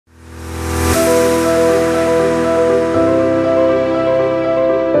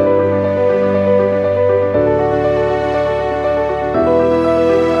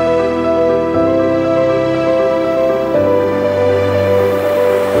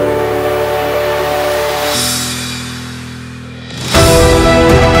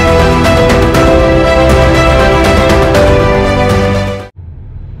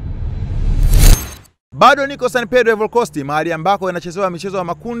Bado niko San Pedro Ivory Coast, mahali ambako inachezewa michezo ya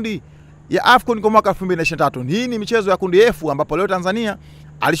makundi ya Afcon kwa mwaka 2023. Hii ni michezo ya kundi F ambapo leo Tanzania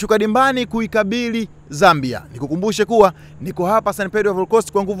alishuka dimbani kuikabili Zambia. Nikukumbushe kuwa niko hapa San Pedro Ivory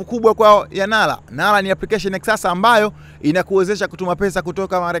Coast kwa nguvu kubwa kwa ya Nala. Nala ni application ya kisasa ambayo inakuwezesha kutuma pesa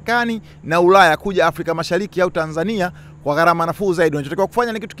kutoka Marekani na Ulaya kuja Afrika Mashariki au Tanzania kwa gharama nafuu zaidi. Unachotakiwa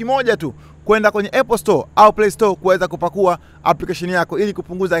kufanya ni kitu kimoja tu, kwenda kwenye Apple Store au Play Store kuweza kupakua application yako ili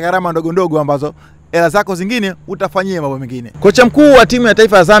kupunguza gharama ndogo ndogo ambazo hela zako zingine utafanyia mambo mengine. Kocha mkuu wa timu ya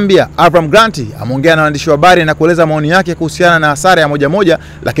taifa ya Zambia, Avram ameongea na waandishi wa habari na kueleza maoni yake kuhusiana na hasara ya 1-1,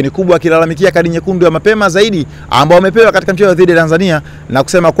 lakini kubwa akilalamikia kadi nyekundu ya mapema zaidi ambao wamepewa katika mchezo dhidi ya Tanzania, na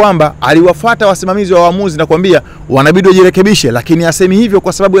kusema kwamba aliwafuata wasimamizi wa waamuzi na kuambia wanabidi wajirekebishe, lakini asemi hivyo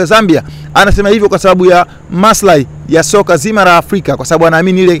kwa sababu ya Zambia, anasema hivyo kwa sababu ya maslahi ya soka zima la Afrika, kwa sababu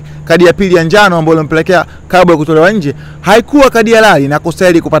anaamini ile kadi ya pili ya njano ambayo ilimpelekea kabla ya kutolewa nje haikuwa kadi halali na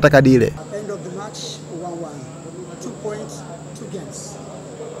kustahili kupata kadi ile.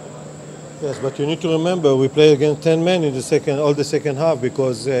 Yes, but you need to remember we play against 10 men in the second half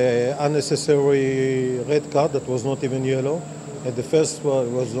because unnecessary red card that was not even yellow, and the first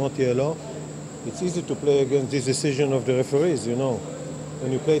one was not yellow. It's easy to play against this decision of the referees, you know.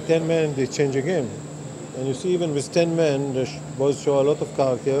 When you play 10 men, they change a game. And you see even with 10 men, the boys show a lot of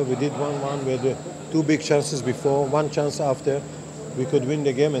character. We did 1-1, we had 2 big chances before, 1 chance after. We could win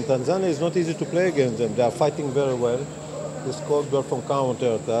the game, and Tanzania is not easy to play against them. They are fighting very well. They scored goal from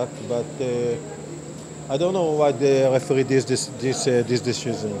counter-attack, but I don't know why the referee did this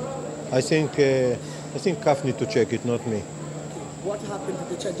decision. I think CAF need to check it, not me. What happened to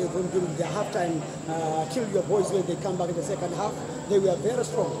the charges during the halftime? Kill your boys when they come back in the second half. They were very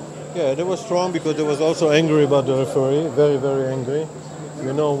strong. Yeah, they were strong because they was also angry about the referee, very, very angry.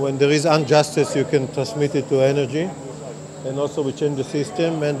 You know, when there is injustice, you can transmit it to energy. And also we changed the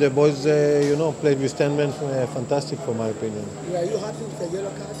system, and the boys, you know, played with 10 men, fantastic for my opinion. Are you happy with the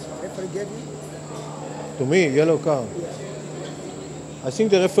yellow card referee gave you? To me, yellow card. Yeah. I think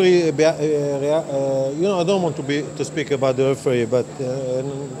the referee, you know, I don't want to speak about the referee, but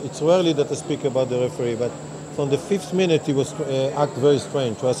it's rarely that I speak about the referee, but from the 5th minute he was act very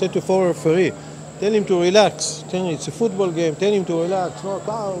strange. So I said to the referee, tell him to relax. Tell him it's a football game, tell him to relax. No,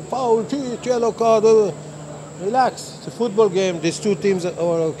 foul, yellow card. Relax, it's a football game, these 2 teams are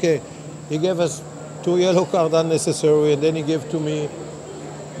okay. He gave us 2 yellow cards unnecessary, and then he gave to me.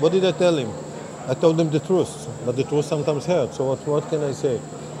 What did I tell him? I told him the truth, but the truth sometimes hurts, so what can I say?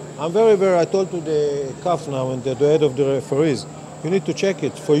 I'm I told to the CAF now and the head of the referees, you need to check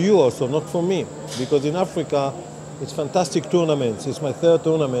it, for you also, not for me. Because in Africa, it's fantastic tournaments, it's my 3rd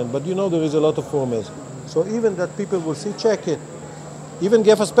tournament, but you know there is a lot of rumors. So even that people will see, check it. Even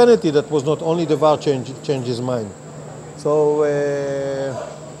gave us penalty that was not only the VAR changed his mind. So,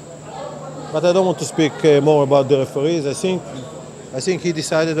 but I don't want to speak more about the referees. I think he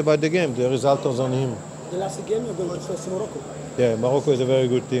decided about the game. The result was on him. The last game you're going to face Morocco. Yeah, Morocco is a very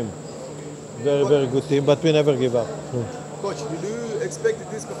good team. Very, very good team, but we never give up. Coach, did you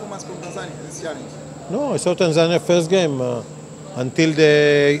expect this performance from Tanzania, this challenge? No, I saw Tanzania first game. Until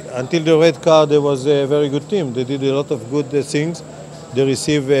the red card, they was a very good team. They did a lot of good things. They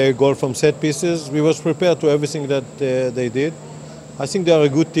received a goal from set pieces. We was prepared to everything that they did. I think they are a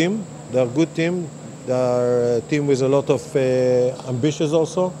good team. They are a good team. They are a team with a lot of ambitions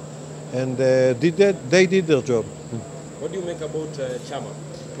also, and they did their job. What do you make about Chama?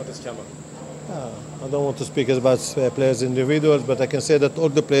 What is Chama? I don't want to speak about players individuals, but I can say that all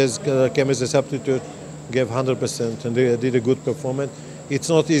the players came as a substitute, gave 100%, and they did a good performance. It's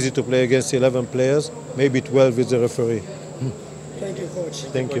not easy to play against 11 players, maybe 12 with the referee. Thank you, Coach.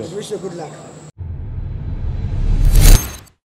 Thank you. Wish you good luck.